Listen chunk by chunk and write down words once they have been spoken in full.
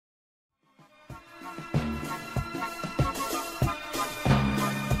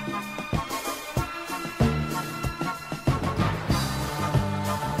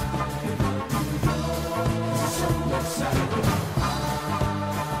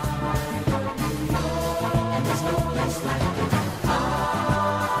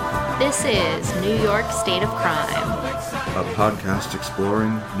This is New York State of Crime, a podcast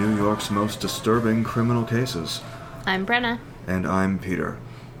exploring New York's most disturbing criminal cases. I'm Brenna. And I'm Peter.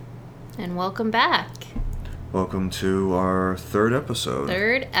 And welcome back. Welcome to our third episode.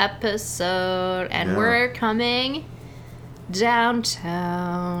 And we're coming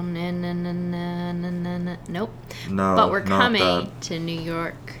downtown. Nope. No, but we're coming that. to New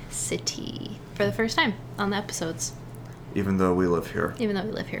York City for the first time on the episodes. Even though we live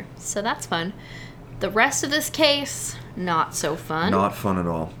here. So that's fun. The rest of this case, not so fun. Not fun at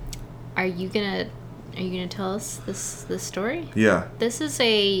all. Are you gonna tell us this story? Yeah. This is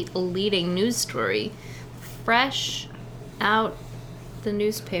a leading news story. Fresh out the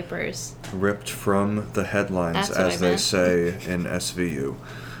newspapers. Ripped from the headlines, That's as they say in SVU.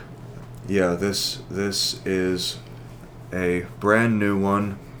 Yeah, this is a brand new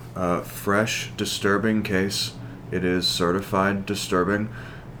one. Fresh, disturbing case. It is certified disturbing.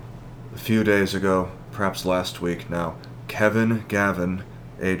 A few days ago, perhaps last week now, Kevin Gavin,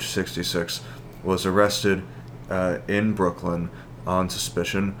 age 66, was arrested in Brooklyn on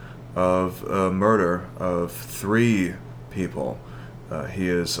suspicion of a murder of 3 people. He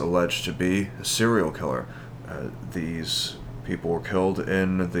is alleged to be a serial killer. These people were killed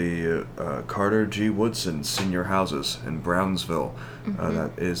in the Carter G. Woodson senior houses in Brownsville.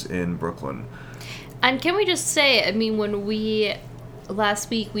 That is in Brooklyn. And can we just say, I mean,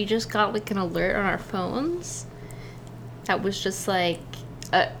 last week we just got like an alert on our phones that was just like,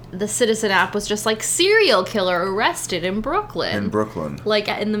 the Citizen app was just like, serial killer arrested in Brooklyn. Like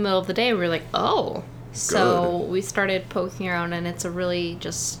in the middle of the day, we were like, oh. Good. So we started poking around and it's a really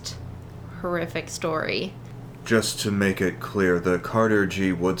just horrific story. Just to make it clear, the Carter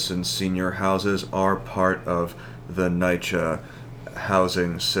G. Woodson senior houses are part of the NYCHA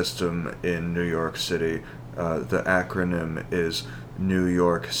housing system in New York City. The acronym is New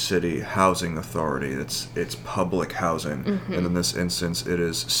York City Housing Authority. It's public housing, and in this instance, it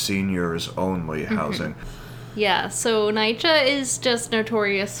is seniors only housing. Yeah, so NYCHA is just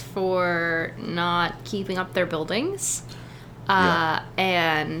notorious for not keeping up their buildings,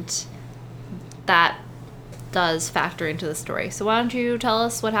 and that does factor into the story. So why don't you tell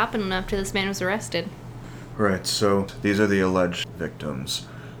us what happened after this man was arrested? Right, so these are the alleged victims.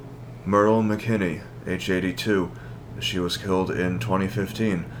 Myrtle McKinney, age 82. She was killed in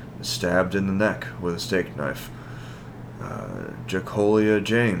 2015, stabbed in the neck with a steak knife. Jacolia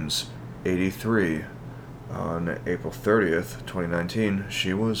James, 83. On April 30th, 2019,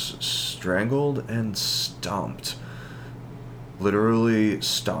 she was strangled and stomped. Literally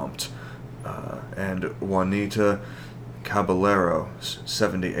stomped. And Juanita Caballero,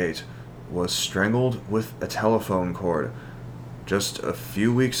 78, was strangled with a telephone cord just a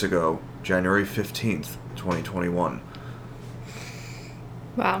few weeks ago, January 15th, 2021.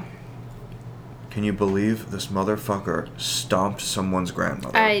 Wow. Can you believe this motherfucker stomped someone's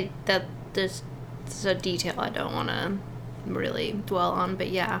grandmother? There's a detail I don't want to really dwell on,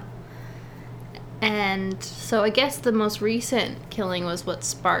 but yeah. And so I guess the most recent killing was what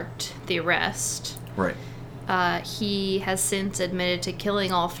sparked the arrest. Right. He has since admitted to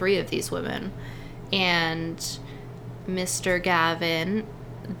killing all 3 of these women. And Mr. Gavin,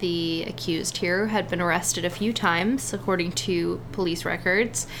 the accused here, had been arrested a few times, according to police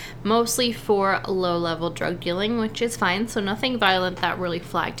records, mostly for low-level drug dealing, which is fine, so nothing violent that really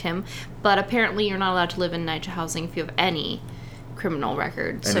flagged him. But apparently you're not allowed to live in NYCHA housing if you have any criminal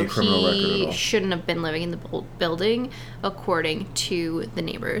record. He shouldn't have been living in the building, according to the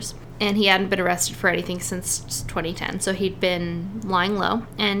neighbors. And he hadn't been arrested for anything since 2010, so he'd been lying low.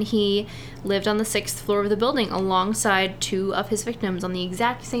 And he lived on the 6th floor of the building alongside 2 of his victims on the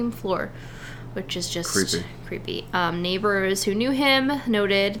exact same floor, which is just creepy. Neighbors who knew him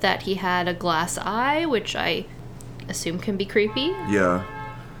noted that he had a glass eye, which I assume can be creepy. Yeah.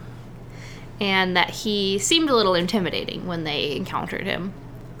 And that he seemed a little intimidating when they encountered him.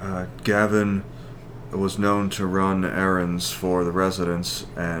 Gavin was known to run errands for the residents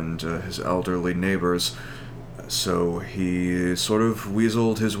and his elderly neighbors, so he sort of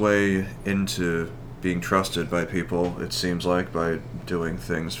weaseled his way into being trusted by people, it seems like, by doing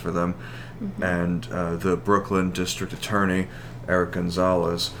things for them. And the Brooklyn District Attorney, Eric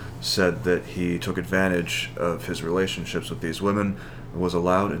Gonzalez, said that he took advantage of his relationships with these women, was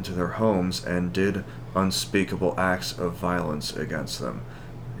allowed into their homes, and did unspeakable acts of violence against them.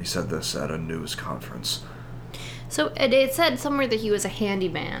 He said this at a news conference. So it said somewhere that he was a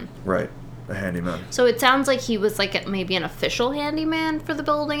handyman. Right, a handyman. So it sounds like he was like maybe an official handyman for the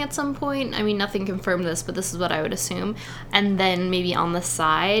building at some point. I mean, nothing confirmed this, but this is what I would assume. And then maybe on the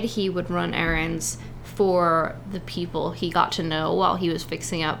side, he would run errands for the people he got to know while he was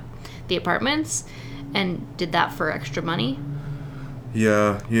fixing up the apartments and did that for extra money.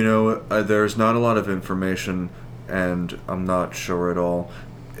 Yeah, there's not a lot of information, and I'm not sure at all.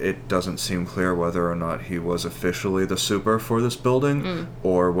 It doesn't seem clear whether or not he was officially the super for this building,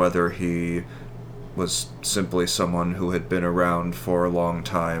 or whether he was simply someone who had been around for a long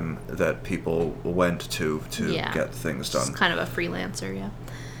time that people went to get things done. Just kind of a freelancer, yeah.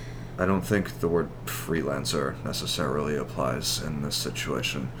 I don't think the word freelancer necessarily applies in this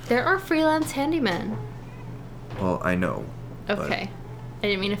situation. There are freelance handymen. Well, I know. Okay. I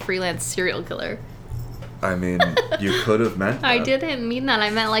didn't mean a freelance serial killer. I mean, you could have meant that. I didn't mean that.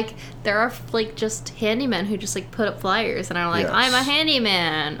 I meant, like, there are, like, just handymen who just, like, put up flyers and are like, yes. I'm a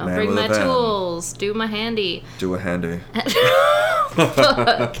handyman. I'll bring my tools. Do my handy. Do a handy.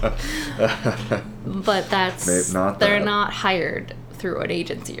 Fuck. But that's... Maybe not they're that. Not hired through an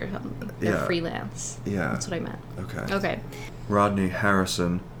agency or something. They're freelance. Yeah. That's what I meant. Okay. Rodney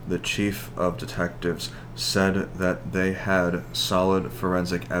Harrison, the chief of detectives, said that they had solid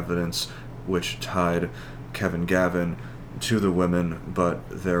forensic evidence which tied Kevin Gavin to the women, but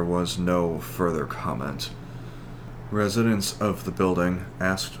there was no further comment. Residents of the building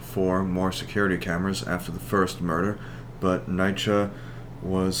asked for more security cameras after the first murder, but NYCHA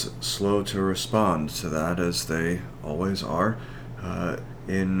was slow to respond to that, as they always are.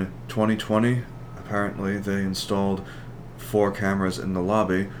 In 2020, apparently they installed 4 cameras in the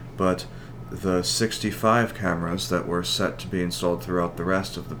lobby, but the 65 cameras that were set to be installed throughout the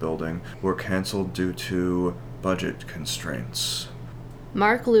rest of the building were canceled due to budget constraints.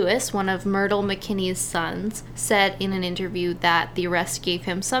 Mark Lewis, one of Myrtle McKinney's sons, said in an interview that the arrest gave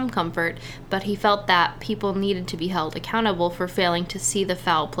him some comfort, but he felt that people needed to be held accountable for failing to see the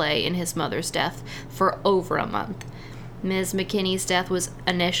foul play in his mother's death for over a month. Ms. McKinney's death was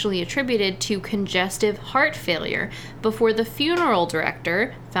initially attributed to congestive heart failure before the funeral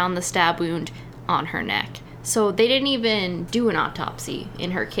director found the stab wound on her neck. So they didn't even do an autopsy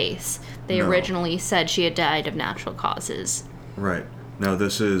in her case. They originally said she had died of natural causes. Right. Now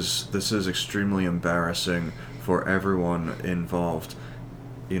this is extremely embarrassing for everyone involved,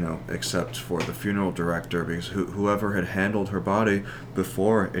 except for the funeral director, because whoever had handled her body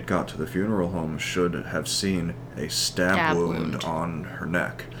before it got to the funeral home should have seen a stab wound on her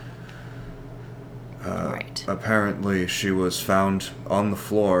neck. Right. Apparently, she was found on the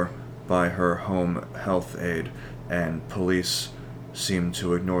floor by her home health aide, and police seemed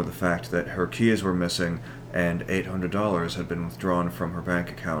to ignore the fact that her keys were missing and $800 had been withdrawn from her bank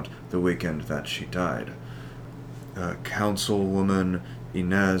account the weekend that she died. Councilwoman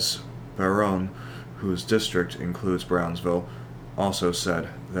Inez Barron, whose district includes Brownsville, also said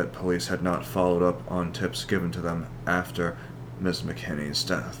that police had not followed up on tips given to them after Ms. McKinney's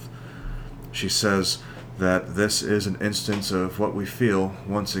death. She says that this is an instance of what we feel,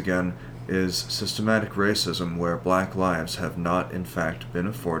 once again, is systematic racism where black lives have not, in fact, been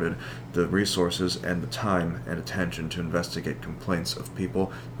afforded the resources and the time and attention to investigate complaints of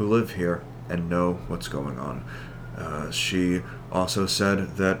people who live here and know what's going on. She also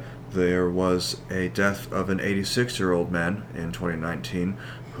said that there was a death of an 86-year-old man in 2019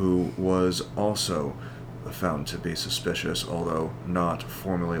 who was also found to be suspicious, although not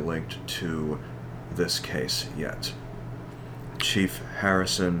formally linked to this case yet. Chief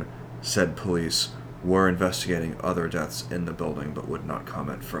Harrison said police were investigating other deaths in the building but would not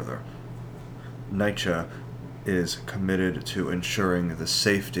comment further. NYCHA is committed to ensuring the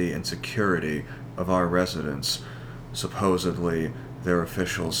safety and security of our residents, supposedly their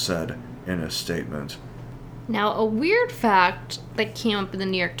officials said in a statement. Now, a weird fact that came up in the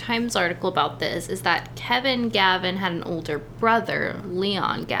New York Times article about this is that Kevin Gavin had an older brother,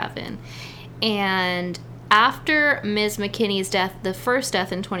 Leon Gavin, and after Ms. McKinney's death, the first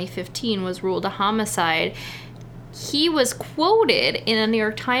death in 2015, was ruled a homicide, he was quoted in a New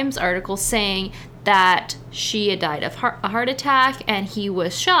York Times article saying that she had died of a heart attack, and he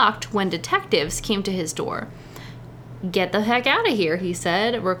was shocked when detectives came to his door. "Get the heck out of here," he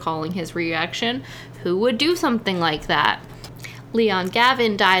said, recalling his reaction. Who would do something like that? Leon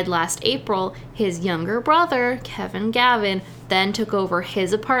Gavin died last April. His younger brother, Kevin Gavin, then took over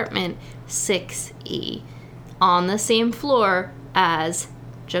his apartment, 6E, on the same floor as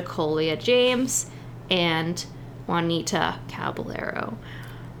Jacolia James and Juanita Caballero.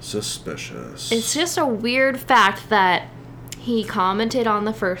 Suspicious. It's just a weird fact that he commented on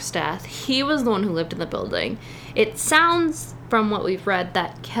the first death. He was the one who lived in the building. It sounds, from what we've read,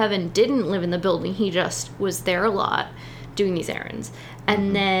 that Kevin didn't live in the building. He just was there a lot doing these errands.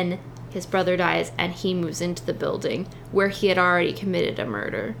 And then his brother dies and he moves into the building where he had already committed a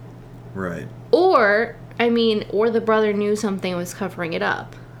murder. Right. Or the brother knew something and was covering it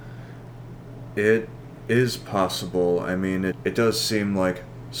up. It is possible. I mean, it does seem like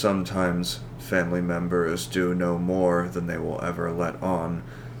sometimes family members do know more than they will ever let on,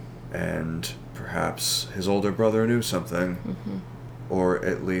 and perhaps his older brother knew something, Mm-hmm. or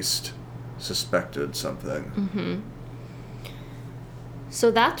at least suspected something. Mm-hmm. So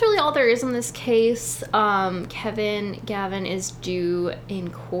that's really all there is in this case. Kevin Gavin is due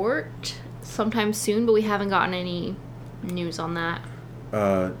in court sometime soon, but we haven't gotten any news on that.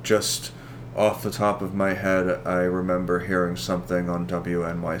 Just off the top of my head, I remember hearing something on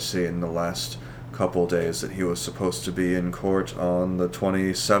WNYC in the last couple days that he was supposed to be in court on the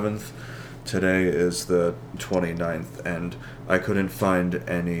 27th. Today is the 29th, and I couldn't find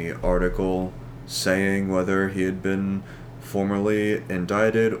any article saying whether he had been formally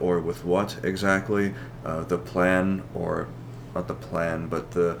indicted or with what exactly. The plan, or not the plan,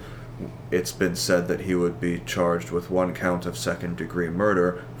 but it's been said that he would be charged with 1 count of second-degree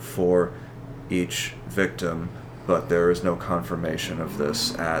murder for each victim, but there is no confirmation of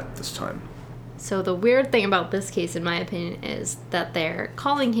this at this time. So the weird thing about this case, in my opinion, is that they're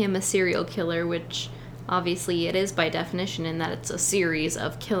calling him a serial killer, which obviously it is by definition in that it's a series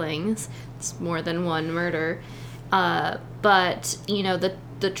of killings. It's more than one murder. But, you know,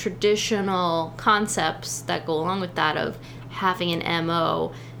 the traditional concepts that go along with that of having an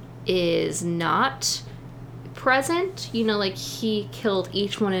MO is not present. You know, like, he killed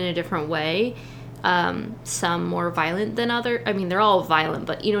each one in a different way. Some more violent than other. I mean, they're all violent,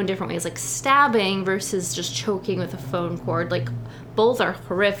 but, you know, in different ways. Like, stabbing versus just choking with a phone cord. Like, both are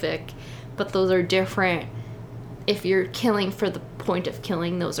horrific, but those are different. If you're killing for the point of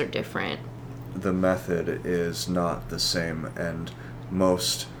killing, those are different. The method is not the same, and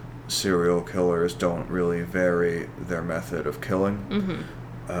most serial killers don't really vary their method of killing. Mm-hmm.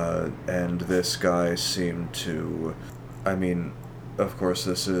 And this guy seemed to... I mean, of course,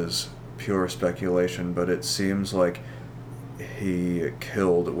 this is pure speculation, but it seems like he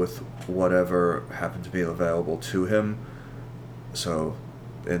killed with whatever happened to be available to him. So,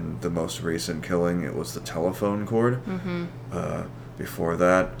 in the most recent killing, it was the telephone cord. Mm-hmm. Before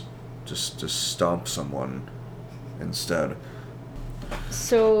that, just stomp someone instead.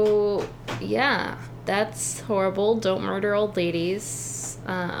 So, yeah, that's horrible. Don't murder old ladies.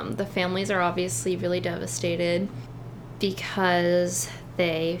 The families are obviously really devastated because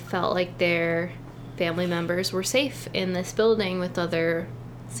they felt like their family members were safe in this building with other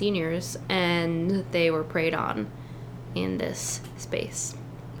seniors, and they were preyed on in this space.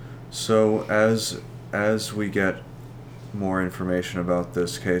 So, as we get more information about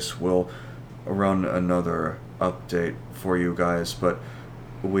this case, we'll run another update for you guys, but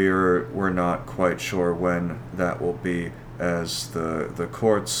we're not quite sure when that will be, as the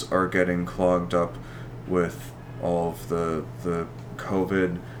courts are getting clogged up with all of the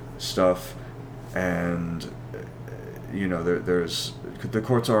COVID stuff, and you know, there's the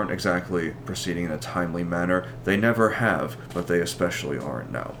courts aren't exactly proceeding in a timely manner. They never have, but they especially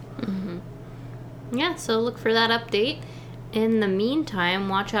aren't now. Mm-hmm. Yeah, so look for that update. In the meantime,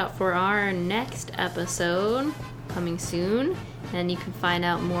 watch out for our next episode coming soon, and you can find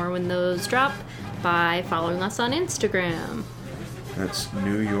out more when those drop by following us on Instagram. That's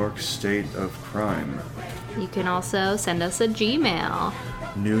New York State of Crime. You can also send us a Gmail.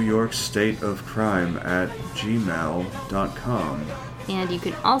 New York State of Crime at gmail.com. And you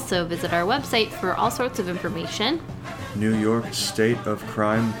can also visit our website for all sorts of information. New York State of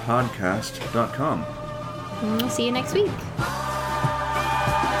Crime podcast.com. And we'll see you next week.